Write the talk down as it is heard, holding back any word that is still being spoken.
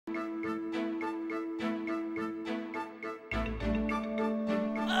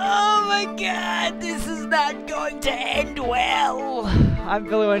my god, this is not going to end well. I'm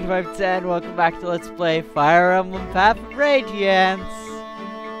Billy1510, welcome back to Let's Play Fire Emblem Path of Radiance.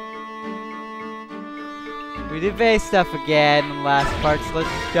 We did base stuff again in the last part, so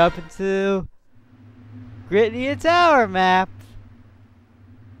let's jump into Gritnia Tower map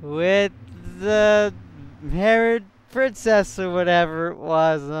with the Herod Princess or whatever it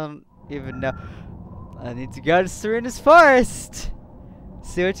was. I don't even know. I need to go to Serena's Forest.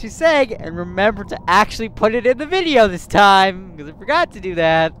 See what she's saying, and remember to actually put it in the video this time, because I forgot to do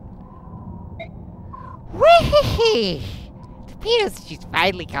that. Whee! It appears she's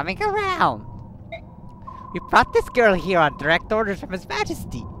finally coming around. We brought this girl here on direct orders from His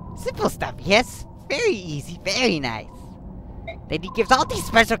Majesty. Simple stuff, yes? Very easy, very nice. Then he gives all these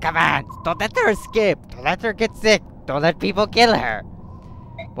special commands. Don't let her escape. Don't let her get sick. Don't let people kill her.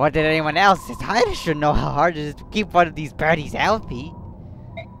 More than anyone else, His Highness should know how hard it is to keep one of these birdies healthy.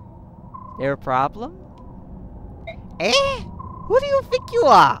 There a problem? Eh? Who do you think you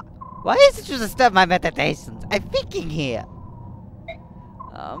are? Why is it you disturb my meditations? I'm thinking here.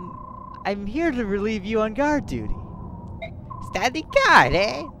 I'm here to relieve you on guard duty. Standing guard,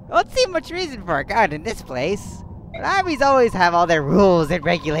 eh? Don't see much reason for a guard in this place. But armies always have all their rules and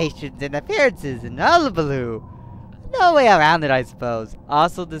regulations and appearances and hullabaloo. No way around it, I suppose.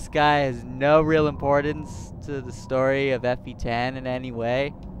 Also, this guy has no real importance to the story of FE10 in any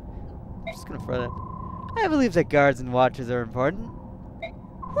way. I'm just gonna throw that. I believe that guards and watches are important.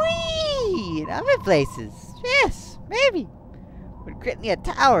 Whee! In other places, yes, maybe. But Gritnia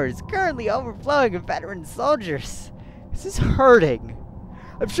Tower is currently overflowing with veteran soldiers. This is hurting.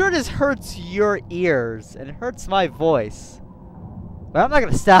 I'm sure this hurts your ears and it hurts my voice. But I'm not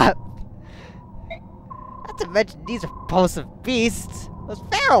gonna stop. Not to mention these are repulsive beasts. Those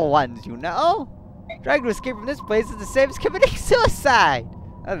feral ones, you know. Trying to escape from this place is the same as committing suicide.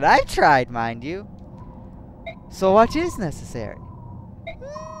 And I've tried, mind you. So what is necessary?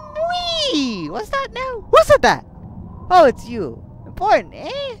 Whee! What's that now? Who said that? Oh, it's you. Important,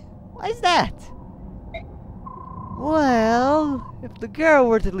 eh? Why is that? Well, if the girl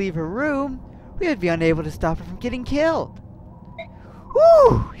were to leave her room, we would be unable to stop her from getting killed.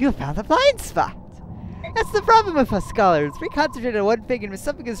 Whew! You found the blind spot. That's the problem with us scholars. We concentrate on one thing and miss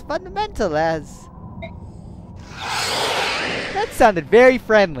something as fundamental as... That sounded very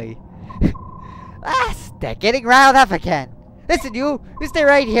friendly. They're getting riled up again. Listen, you stay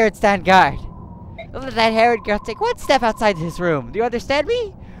right here and stand guard. Don't let that Herod girl take one step outside his room. Do you understand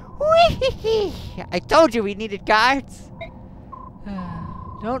me? Whee! I told you we needed guards.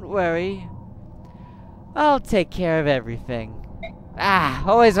 Don't worry. I'll take care of everything.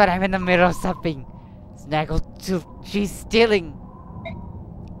 Always when I'm in the middle of something. Snaggletooth, she's stealing.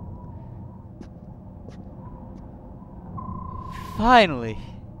 Finally.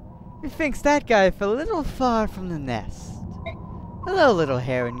 Methinks that guy fell a little far from the nest. Hello, little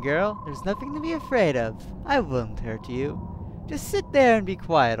heron girl. There's nothing to be afraid of. I won't hurt you. Just sit there and be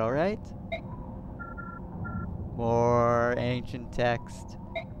quiet, alright? More ancient text.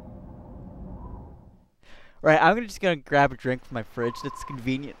 Right, I'm just gonna grab a drink from my fridge that's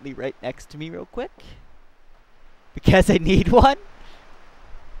conveniently right next to me real quick. Because I need one.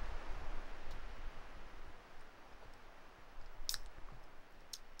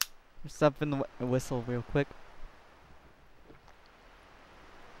 There's something in the whistle real quick.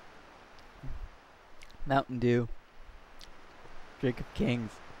 Mountain Dew. Drink of Kings.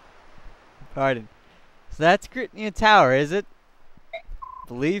 Pardon. So that's Gritnia Tower, is it?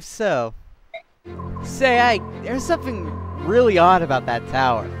 Believe so. Say, there's something really odd about that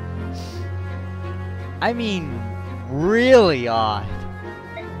tower. I mean, really odd.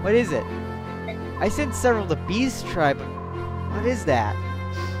 What is it? I sent several of the Beast tribe, but what is that?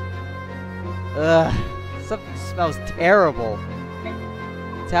 Ugh, something smells terrible.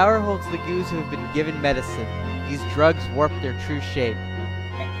 The tower holds Lagoos who have been given medicine. These drugs warp their true shape.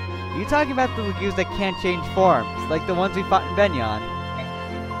 Are you talking about the Lagoos that can't change forms, like the ones we fought in Benyon?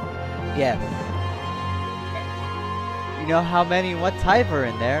 Yes. You know how many and what type are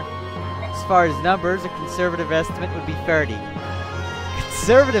in there? As far as numbers, a conservative estimate would be 30.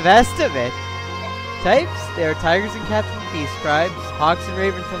 Conservative estimate? Types? There are tigers and cats from the beast tribes, hawks and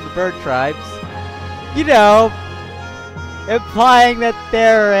ravens from the bird tribes. You know, implying that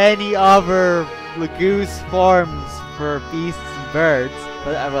there are any other Lagoos forms for beasts and birds.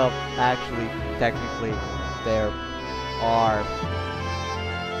 But, well, actually, technically, there are.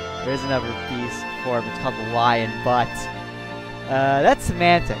 There is another beast form, it's called the lion, but that's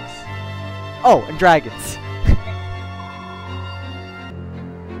semantics. Oh, and dragons.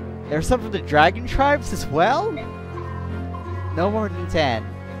 There are some from the dragon tribes as well? No more than 10.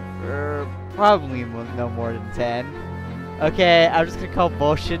 Probably no more than 10. Okay, I'm just gonna call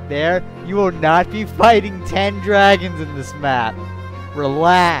bullshit there. You will not be fighting 10 dragons in this map.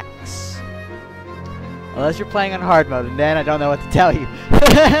 Relax. Unless you're playing on hard mode, and then I don't know what to tell you. We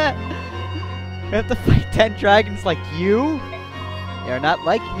have to fight 10 dragons like you? They are not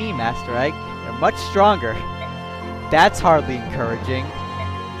like me, Master Ike. They're much stronger. That's hardly encouraging.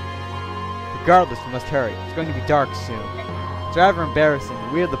 Regardless, we must hurry. It's going to be dark soon. It's rather embarrassing.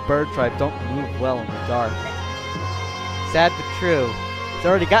 We of the bird tribe don't move well in the dark. Sad but true. It's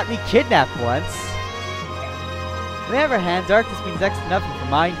already got me kidnapped once. On the other hand, darkness means next to nothing for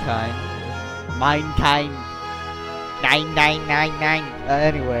mankind. Mankind. 9999.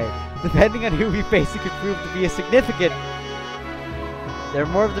 Anyway, depending on who we face, it could prove to be a significant. They're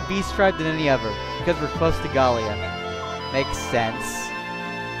more of the beast tribe than any other, because we're close to Gallia. Makes sense.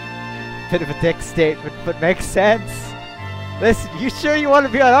 Bit of a dick statement, but makes sense. Listen, you sure you want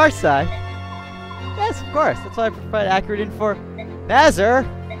to be on our side? Yes, of course. That's why I provide accurate info. Nazar!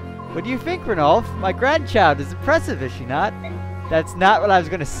 What do you think, Ranulph? My grandchild is impressive, is she not? That's not what I was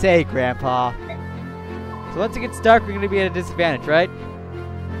going to say, Grandpa. So once it gets dark, we're going to be at a disadvantage, right?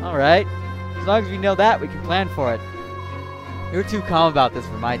 Alright. As long as we know that, we can plan for it. You're too calm about this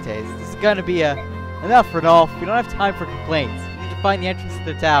for my taste. This is going to be enough, Ranulph. We don't have time for complaints. We need to find the entrance to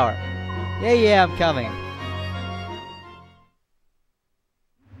the tower. Yeah, I'm coming.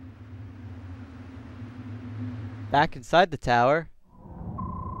 Back inside the tower.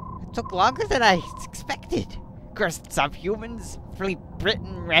 It took longer than I expected. Cursed subhumans, flea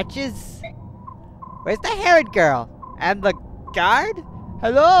Britain wretches. Where's the Herod girl? And the guard?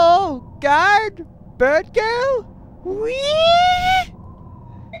 Hello? Guard? Bird girl? Whee!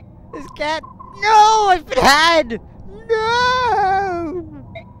 This cat. No! I've been had! No!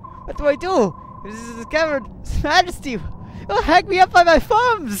 What do I do? If this is discovered, His Majesty will hang me up by my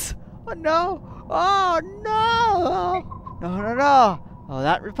thumbs! Oh no! Oh no! No! I'll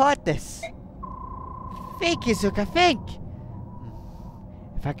not report this. Think, Izuka, think!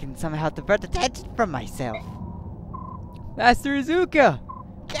 If I can somehow divert attention from myself. Master Izuka!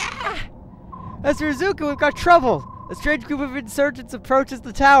 Gah! Master Izuka, we've got trouble! A strange group of insurgents approaches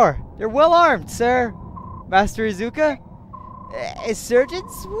the tower. They're well armed, sir. Master Izuka?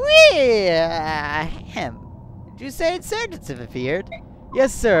 Insurgents? Did you say insurgents have appeared?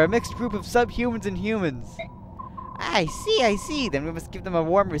 Yes, sir. A mixed group of subhumans and humans. I see. Then we must give them a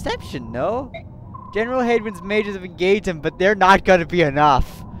warm reception, no? General Hadwin's mages have engaged them, but they're not going to be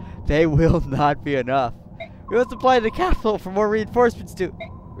enough. They will not be enough. We must apply to the capital for more reinforcements to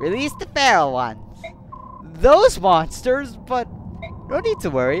release the feral ones. Those monsters, but no need to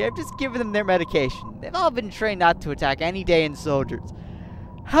worry. I've just given them their medication. They've all been trained not to attack any Daean soldiers.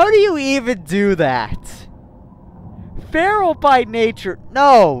 How do you even do that? Feral by nature.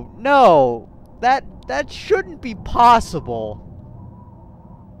 No. That shouldn't be possible.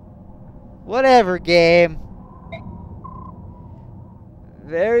 Whatever, game.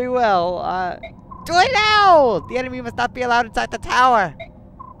 Very well. Do it now! The enemy must not be allowed inside the tower.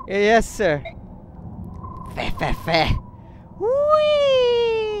 Yes, sir. Fair.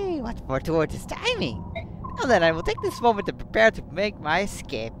 Whee! What fortuitous timing. Now then, I will take this moment to prepare to make my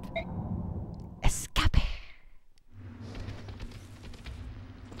escape. Escape.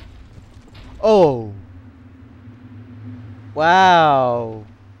 Oh. Wow.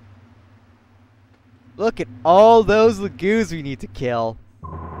 Look at all those lagoons we need to kill.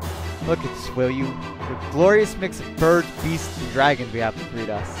 Look at this, will you? The glorious mix of birds, beasts, and dragons we have to greet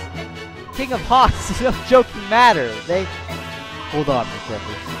us. King of Hawks is no joking matter. They... Hold on, my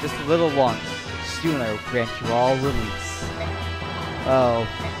brothers. Just a little longer. Soon I will grant you all release. Oh.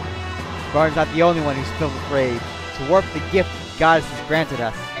 Varn's not the only one who's filled with rage. To warp the gift the goddess has granted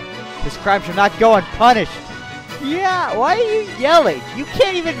us. His crime shall not go unpunished. Yeah, why are you yelling? You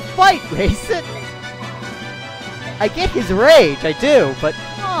can't even fight, Raisin. I get his rage, I do, but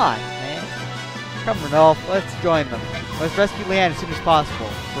come on, man. Come, Ranulph, let's join them. Let's rescue Leanne as soon as possible,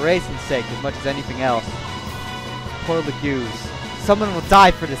 for Raisin's sake as much as anything else. Poor Legues. Someone will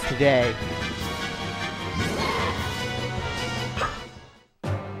die for this today.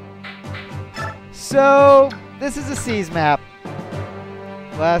 So, this is a seas map.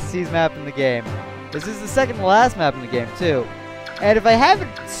 Last seas map in the game. This is the second to last map in the game, too. And if I haven't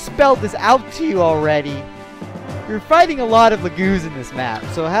spelled this out to you already, you're fighting a lot of Legues in this map,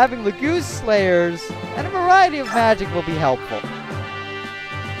 so having Legues Slayers and a variety of magic will be helpful.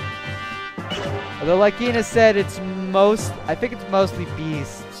 Although, like Ina said, I think it's mostly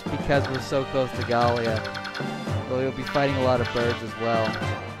beasts because we're so close to Gallia. Though you'll be fighting a lot of birds as well.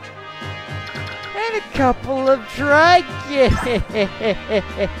 And a couple of dragons.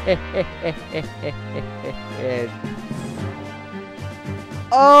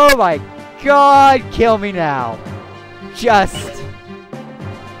 Oh my god, kill me now. Just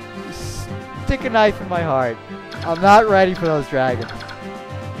stick a knife in my heart. I'm not ready for those dragons.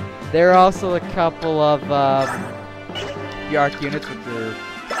 There are also a couple of the arc units,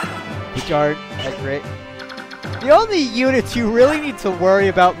 which aren't that great. The only units you really need to worry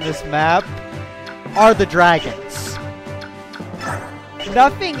about in this map are the dragons.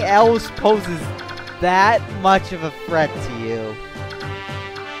 Nothing else poses that much of a threat to you.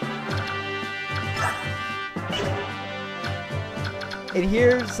 And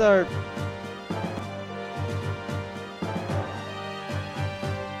here's our...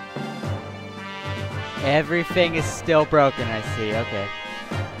 Everything is still broken, I see. Okay.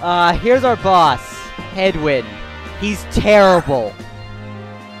 Here's our boss, Headwind. He's terrible.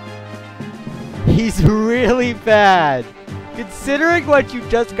 He's really bad. Considering what you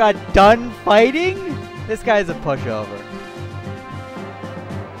just got done fighting, this guy's a pushover.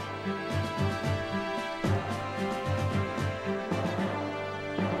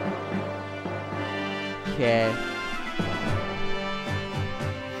 Okay.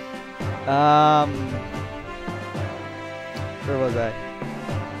 Where was I?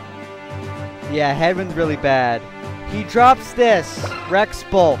 Yeah, Headwind's really bad. He drops this, Rex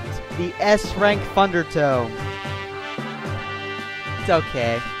Bolt, the S-rank Thunder Tome. It's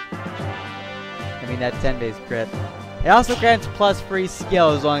okay. I mean, that 10 base crit. It also grants plus free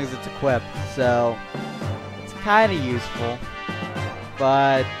skill as long as it's equipped, so it's kind of useful.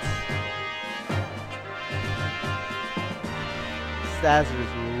 But stats are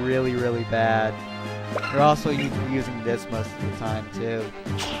just really, really bad. You're also using this most of the time, too.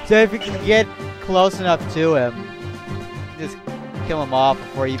 So if you can get close enough to him, you can just kill him off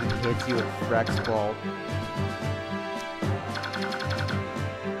before he even hits you with Rex Bolt.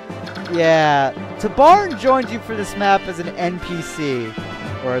 Yeah, Tabarn joined you for this map as an NPC,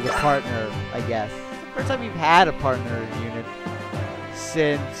 or as a partner, I guess. It's the first time you've had a partner unit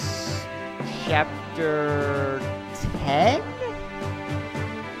since chapter 10?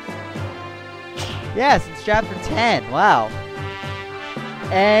 Yeah, since chapter 10, wow.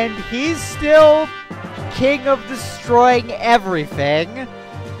 And he's still king of destroying everything,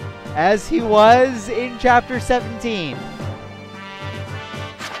 as he was in chapter 17.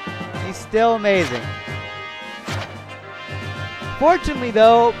 He's still amazing. Fortunately,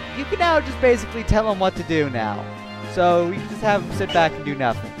 though, you can now just basically tell him what to do now. So you can just have him sit back and do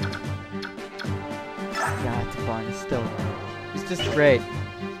nothing. God, Tabarn is still... He's just great.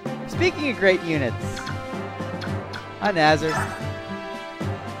 Speaking of great units, hi Nazar.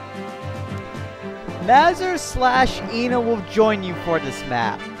 Nazar/Ina will join you for this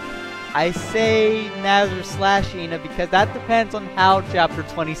map. I say Nazar/Ina because that depends on how chapter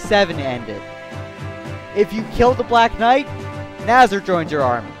 27 ended. If you killed the Black Knight, Nazar joins your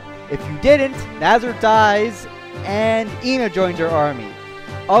army. If you didn't, Nazar dies and Ina joins your army.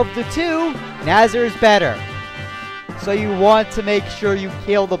 Of the two, Nazar is better. So you want to make sure you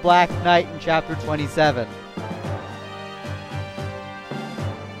kill the Black Knight in chapter 27.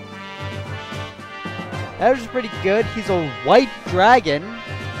 That was pretty good. He's a white dragon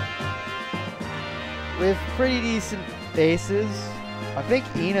with pretty decent bases. I think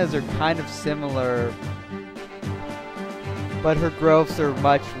Ina's are kind of similar, but her growths are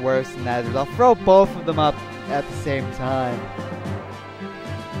much worse than Nazar's. I'll throw both of them up at the same time.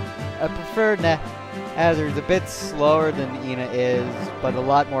 I prefer Nazar's a bit slower than Ina is, but a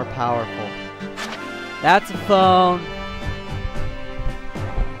lot more powerful. That's a phone.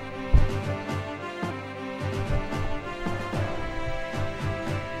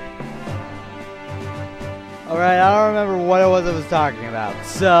 Alright, I don't remember what it was I was talking about.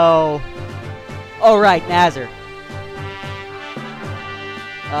 So... Alright, Nazar.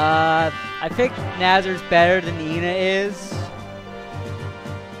 I think Nazar's better than Ina is.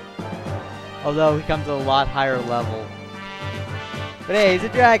 Although he comes at a lot higher level. But hey, he's a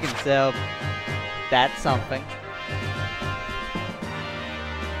dragon, so that's something.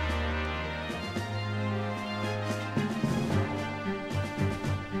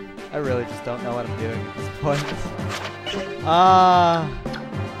 I really just don't know what I'm doing at this point.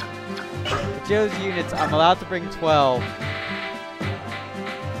 Joe's units, I'm allowed to bring 12.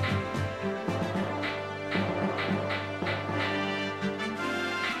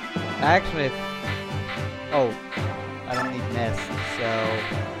 Actually, oh, I don't need Mist, so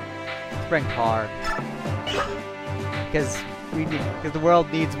let's bring Car. Because the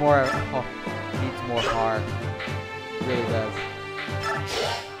world needs more Car. It really does.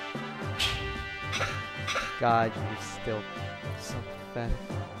 God, you're still so pathetic.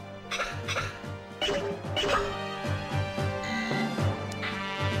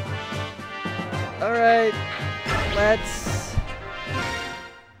 Alright, let's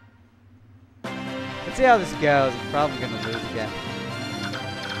see how this goes. I'm probably gonna lose again.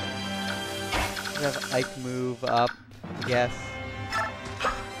 We have Ike move up, I guess.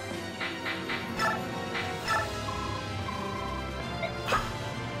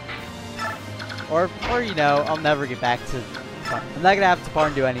 Or you know, I'll never get back to Tabarn. I'm not gonna have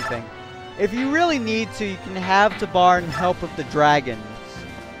Tabarn do anything. If you really need to, you can have Tabarn help with the dragons.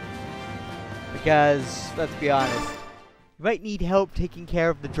 Because, let's be honest, you might need help taking care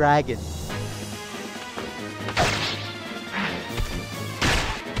of the dragons.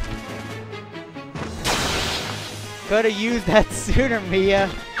 Could have used that sooner, Mia.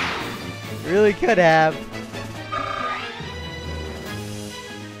 Really could have.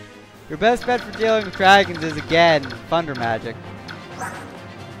 Your best bet for dealing with dragons is, again, Thunder Magic. You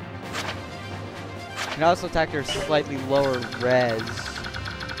can also attack their slightly lower res.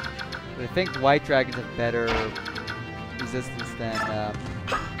 But I think white dragons have better resistance than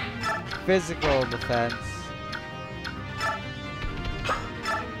physical defense.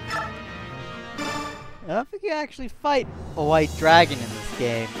 I don't think you actually fight a white dragon in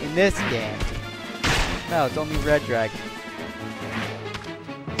this game. No, it's only red dragon.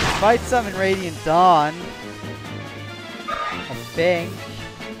 Fight some in Radiant Dawn, I think.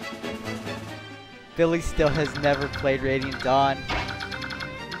 Billy still has never played Radiant Dawn.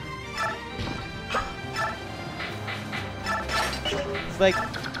 It's like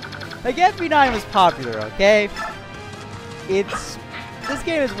FB9 was popular, okay? This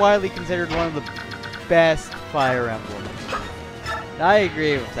game is widely considered one of the best Fire Emblems. And I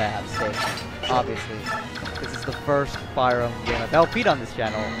agree with that statement, obviously. This is the first Fire Emblem game I've LP'd on this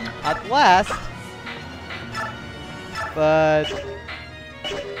channel. At last. But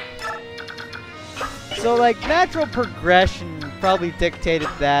so like natural progression probably dictated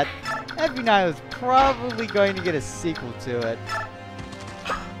that FB9 was probably going to get a sequel to it.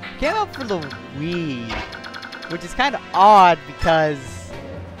 Came out for the Wii, which is kind of odd because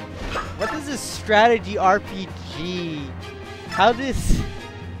what is this strategy RPG? How does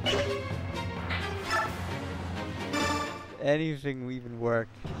anything even work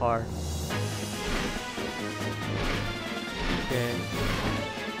hard? Okay.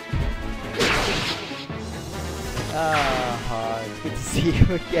 It's good to see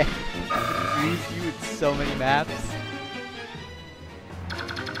you again. I've used you in so many maps.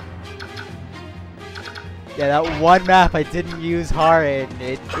 Yeah, that one map I didn't use hard, and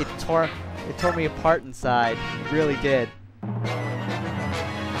it tore me apart inside. It really did.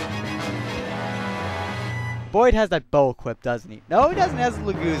 Boyd has that bow equipped, doesn't he? No, he doesn't. He has the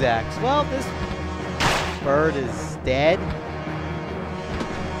Laguz axe. Well, this bird is dead.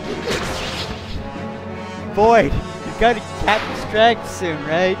 Boyd, you gotta capture strength soon,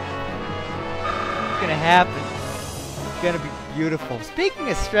 right? It's gonna happen. It's gonna be beautiful. Speaking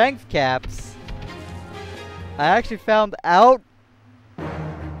of strength caps, I actually found out.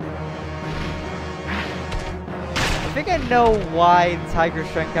 I think I know why Tiger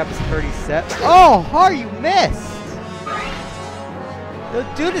Strength Cap is 37. Oh, Har, you missed!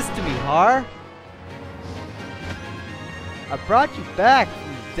 Don't do this to me, Har. I brought you back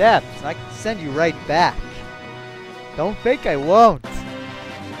from the depths, and I can send you right back. Don't think I won't.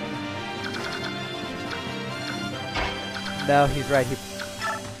 No, he's right. He's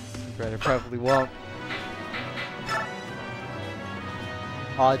right. I probably won't.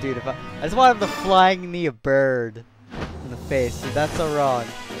 Oh, dude, if I just want him to flying knee a bird in the face. Dude, that's so wrong.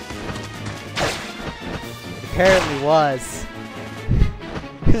 It apparently was.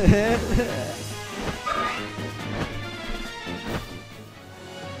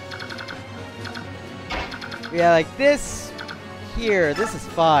 Yeah, like this here, this is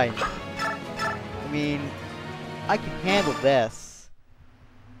fine. I mean, I can handle this.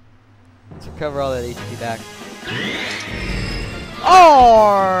 Let's recover all that HP back.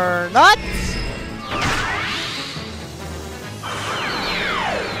 Or not?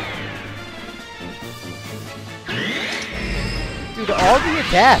 Dude, all the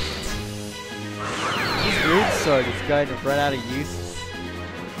adept. This rune sword is going to run out of uses.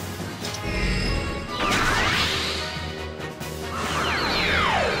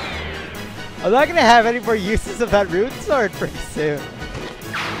 I'm not gonna have any more uses of that rune sword pretty soon.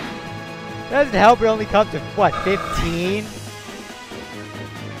 Doesn't help, it only comes to what, 15?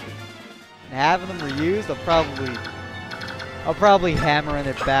 And half of them were used. I'll probably hammer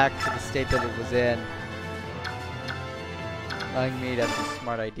it back to the state that it was in. Knowing me, that's a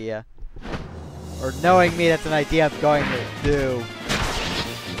smart idea. Or knowing me, that's an idea I'm going to do.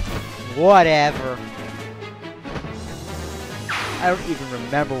 Whatever. I don't even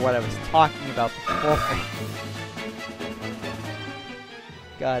remember what I was talking about before.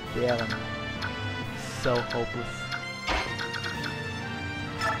 God damn, I'm so hopeless.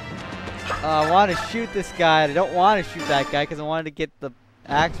 I want to shoot this guy. I don't want to shoot that guy because I wanted to get the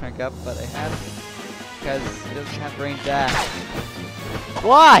axe rank up, but I have to because he doesn't have range axe.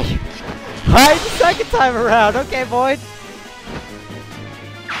 Why? Why the second time around? Okay, Boyd.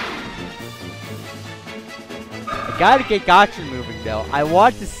 I gotta get Gotcha moving though. I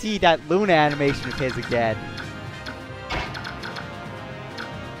want to see that Luna animation of his again.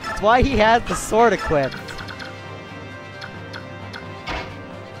 That's why he has the sword equipped.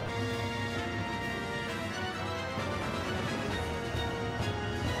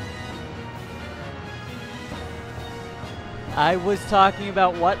 I was talking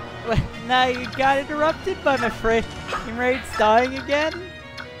about what? Now you got interrupted by my frame rates dying again?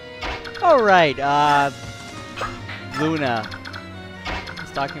 Alright, Luna. I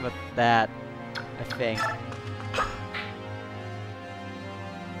was talking about that, I think.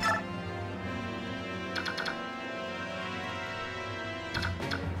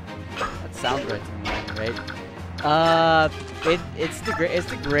 That sounds right to me, right? It's the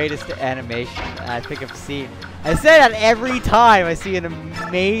greatest animation I think I've seen. I say that every time I see an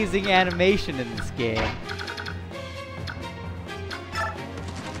amazing animation in this game.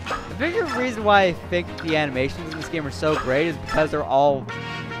 The bigger reason why I think the animations in this game are so great is because they're all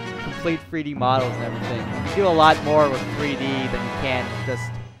complete 3D models and everything. You do a lot more with 3D than you can with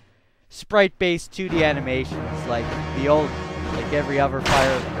just sprite-based 2D animations like the old, like every other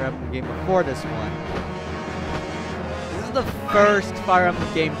Fire Emblem game before this one. This is the first Fire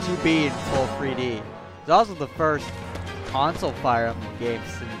Emblem game to be in full 3D. It's also the first console Fire Emblem game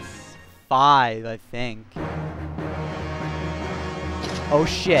since 5, I think. Oh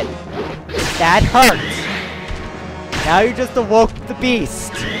shit. That hurts! Now you just awoke the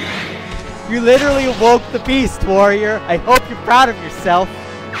beast. You literally awoke the beast, warrior. I hope you're proud of yourself.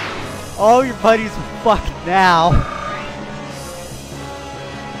 All your buddies are fucked now.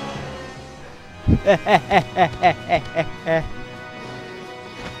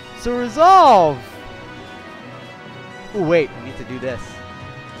 So resolve! Oh wait, I need to do this.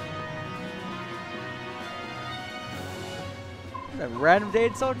 A random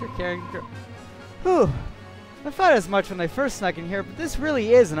dated soldier carrying a girl. Whew. I thought as much when I first snuck in here, but this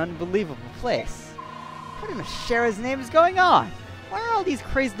really is an unbelievable place. What in the Shara's name is going on? Why are all these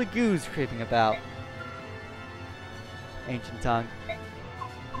crazed lagoons creeping about? Ancient tongue.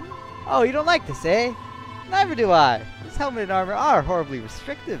 Oh, you don't like this, eh? Neither do I. This helmet and armor are horribly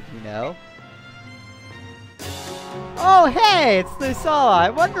restrictive, you know. Oh, hey, it's Lusala. I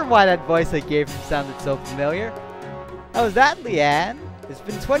wonder why that voice I gave him sounded so familiar. How was that, Leanne? It's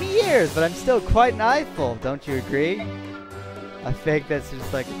been 20 years, but I'm still quite an eyeful, don't you agree? I think that's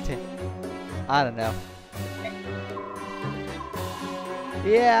just like a I don't know.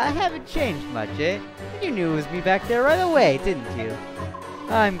 Yeah, I haven't changed much, eh? You knew it was me back there right away, didn't you?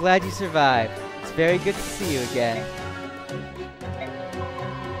 I'm glad you survived. It's very good to see you again.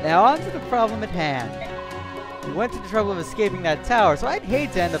 Now on to the problem at hand. We went to the trouble of escaping that tower, so I'd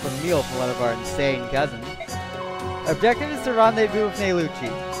hate to end up a meal for one of our insane cousins. Our objective is to rendezvous with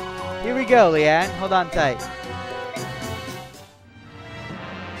Neyluchi. Here we go, Leanne. Hold on tight.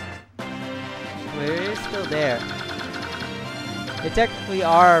 We're still there. They technically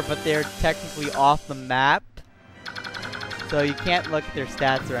are, but they're technically off the map. So you can't look at their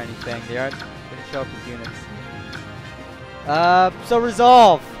stats or anything. They aren't going to show up as units. So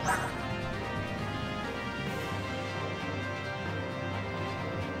resolve!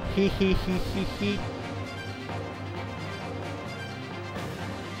 Hee hee hee hee hee.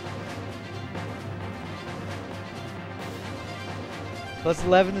 Plus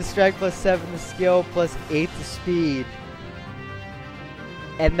 11 to strike, plus 7 to skill, plus 8 to speed.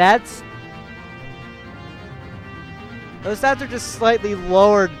 And that's... those stats are just slightly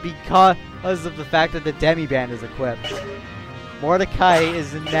lowered because of the fact that the Demi-Band is equipped. Mordecai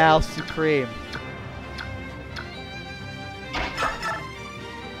is now supreme.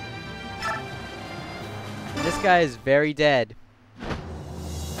 And this guy is very dead.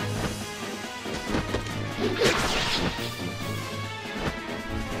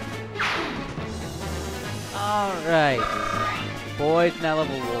 Alright. Boyd's now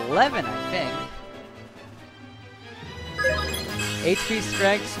level 11, I think. HP,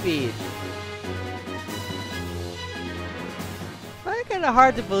 strength, speed. I find it kind of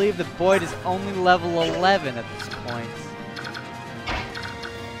hard to believe that Boyd is only level 11 at this point.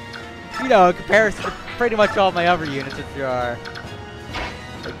 You know, in comparison to pretty much all my other units, which are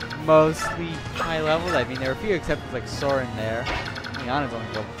like, mostly high leveled. I mean, there are a few exceptions like Soren there. Liana's only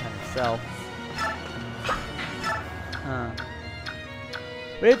level 10 itself.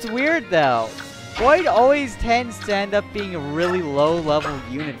 But it's weird though. Void always tends to end up being a really low level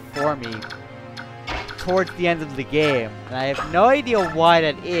unit for me towards the end of the game. And I have no idea why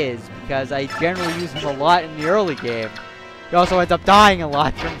that is, because I generally use him a lot in the early game. He also ends up dying a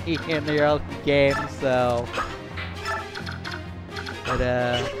lot from me in the early game, so... But,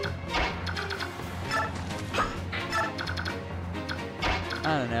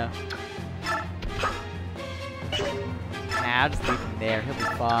 I don't know. Nah, I'll just leave him there. He'll be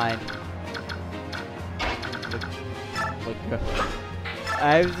fine. Look.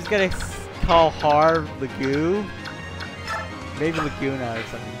 I was just gonna call Har Lagoo. Maybe Laguna or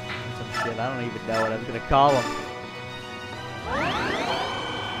something. Some shit. I don't even know what I was gonna call him.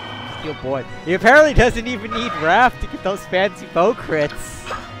 Steel boy. He apparently doesn't even need Wrath to get those fancy bow crits.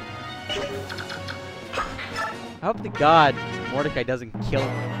 I hope to God Mordecai doesn't kill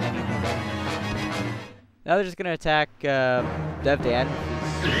anything. Now they're just gonna attack Dev Dan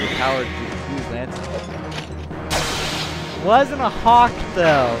with his powered fuse lance. Wasn't a hawk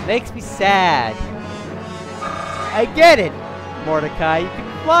though. Makes me sad. I get it, Mordecai. You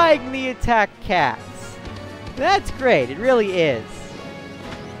can flyingly attack cats. That's great. It really is.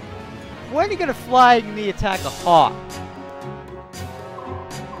 When are you gonna flyingly attack a hawk?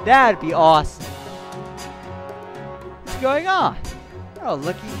 That'd be awesome. What's going on? Oh,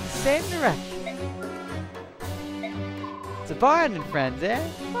 looking in the same direction. It's a barn and friends, eh?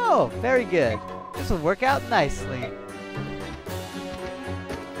 Oh, very good. This will work out nicely.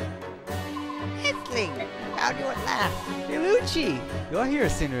 Found you at last. Hey, Lucci! You're here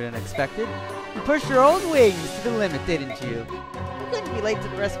sooner than expected. You pushed your own wings to the limit, didn't you? I couldn't be late to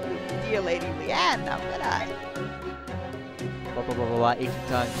the rescue of dear Lady Leanne, now could I? Blah, blah, blah, blah, blah. Eat your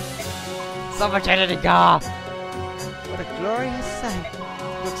tongue. So much editing off! What a glorious sight.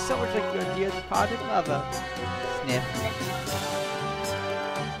 You look so much like your dear departed mother. Sniff.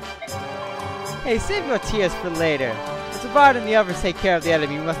 Hey, save your tears for later. There's a bard and the others take care of the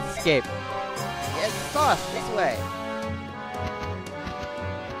enemy. We must escape. Yes, of course, this way.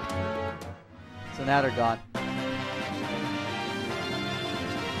 So now they're gone.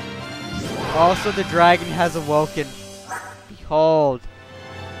 Also, the dragon has awoken. Behold.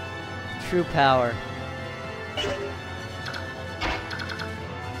 True power.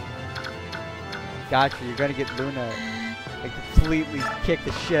 Gotcha, you're gonna get Luna and completely kick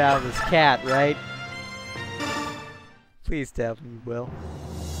the shit out of this cat, right? Please tell me you will.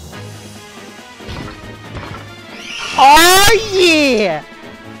 Oh yeah!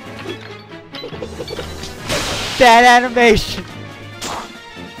 That animation!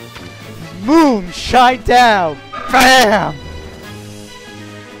 Moon shine down! Bam!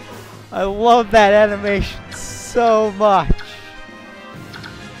 I love that animation so much.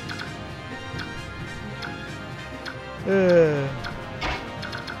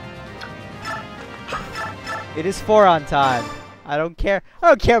 It is 4 on time. I don't care. I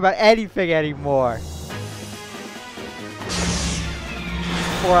don't care about anything anymore.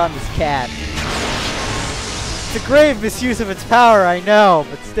 4 on this cat. It's a grave misuse of its power, I know,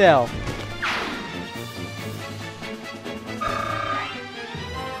 but still.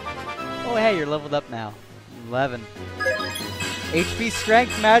 Oh hey, you're leveled up now. 11. HP,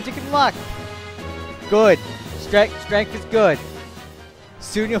 strength, magic, and luck. Good. Strength is good.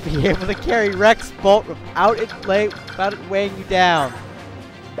 Soon you'll be able to carry Rex Bolt without it weighing you down.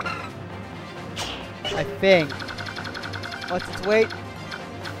 I think. What's its weight?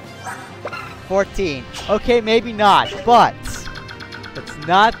 14. Okay, maybe not, but that's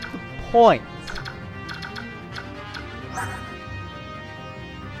not the point.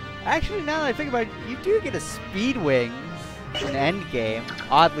 Actually, now that I think about it, you do get a speed wings in Endgame,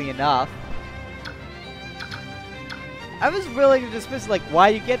 oddly enough. I was willing to dismiss, like, why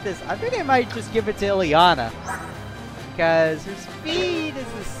you get this. I think I might just give it to Ileana. Because her speed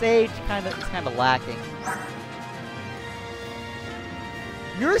as the sage is kind of lacking.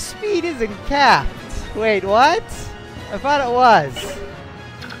 Your speed isn't capped. Wait, what? I thought it was.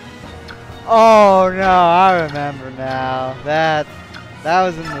 Oh no, I remember now. That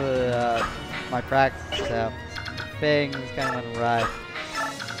was in the my practice tab. Things kind of went awry.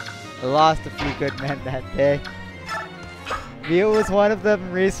 I lost a few good men that day. Mia was one of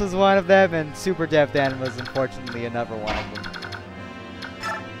them, Reese was one of them, and Super Dev Dan was unfortunately another one of them.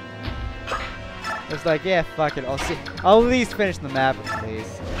 It's like, yeah, fuck it, I'll at least finish the map at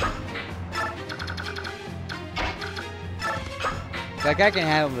least. Like, I can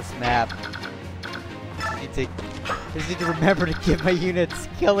handle this map. Just need to remember to give my units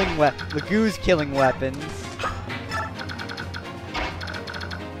Lagoo's killing weapons.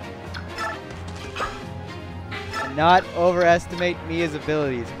 And not overestimate Mia's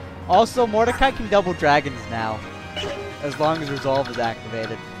abilities. Also, Mordecai can double dragons now, as long as Resolve is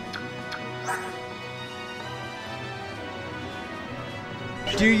activated.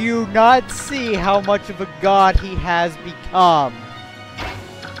 Do you not see how much of a god he has become?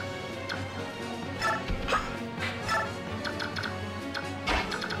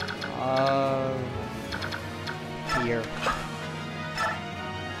 Here.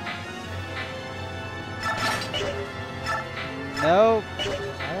 Nope.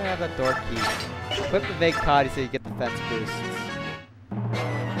 I don't have that door key. Equip the vague potty so you get defense boosts.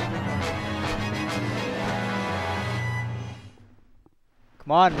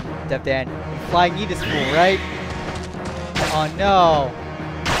 Come on, Dev Dan. You're flying Edith School, right? Oh no.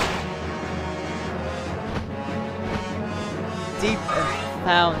 Deep and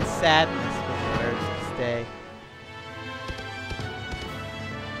profound sadness with the urge to stay.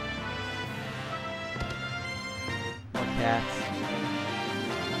 More cats.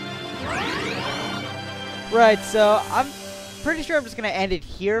 Right, so I'm pretty sure I'm just gonna end it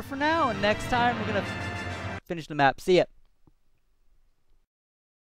here for now, and next time we're gonna finish the map. See ya.